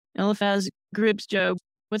Eliphaz groups Job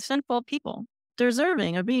with sinful people,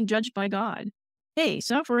 deserving of being judged by God. Hey,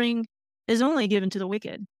 suffering is only given to the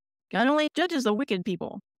wicked. God only judges the wicked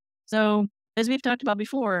people. So, as we've talked about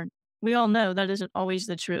before, we all know that isn't always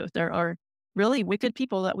the truth. There are really wicked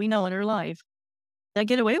people that we know in our life that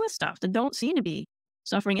get away with stuff, that don't seem to be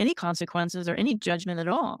suffering any consequences or any judgment at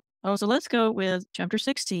all. Oh, so let's go with chapter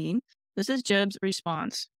 16. This is Job's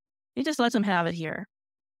response. He just lets him have it here.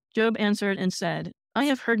 Job answered and said, I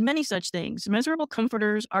have heard many such things. Miserable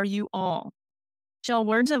comforters are you all. Shall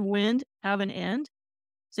words of wind have an end?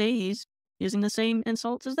 Say he's using the same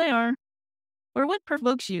insults as they are. Or what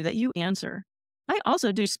provokes you that you answer? I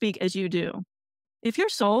also do speak as you do. If your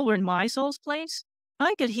soul were in my soul's place,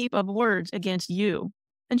 I could heap up words against you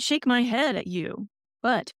and shake my head at you.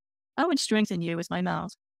 But I would strengthen you with my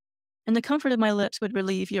mouth, and the comfort of my lips would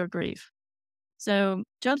relieve your grief. So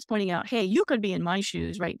Job's pointing out, hey, you could be in my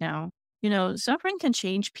shoes right now. Suffering can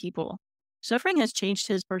change people. Suffering has changed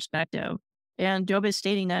his perspective. And Job is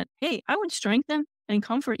stating that, hey, I would strengthen and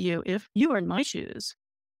comfort you if you were in my shoes.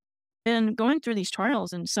 And going through these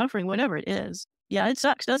trials and suffering, whatever it is, yeah, it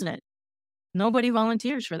sucks, doesn't it? Nobody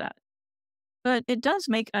volunteers for that. But it does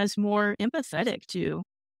make us more empathetic to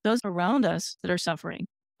those around us that are suffering.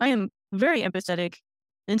 I am very empathetic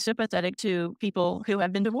and sympathetic to people who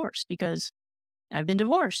have been divorced because I've been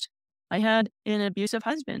divorced. I had an abusive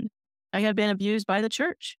husband. I had been abused by the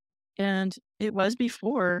church. And it was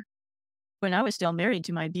before, when I was still married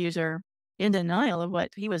to my abuser, in denial of what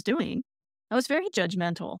he was doing. I was very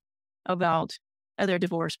judgmental about other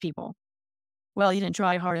divorced people. Well, you didn't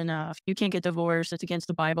try hard enough. You can't get divorced. It's against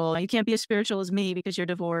the Bible. You can't be as spiritual as me because you're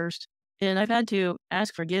divorced. And I've had to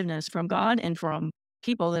ask forgiveness from God and from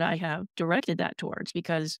people that I have directed that towards,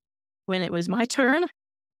 because when it was my turn,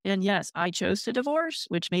 and yes, I chose to divorce,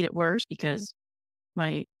 which made it worse because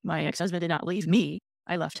my ex-husband did not leave me.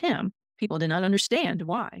 I left him. People did not understand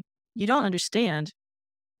why. You don't understand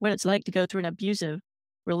what it's like to go through an abusive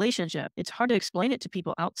relationship. It's hard to explain it to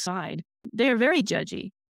people outside. They're very judgy.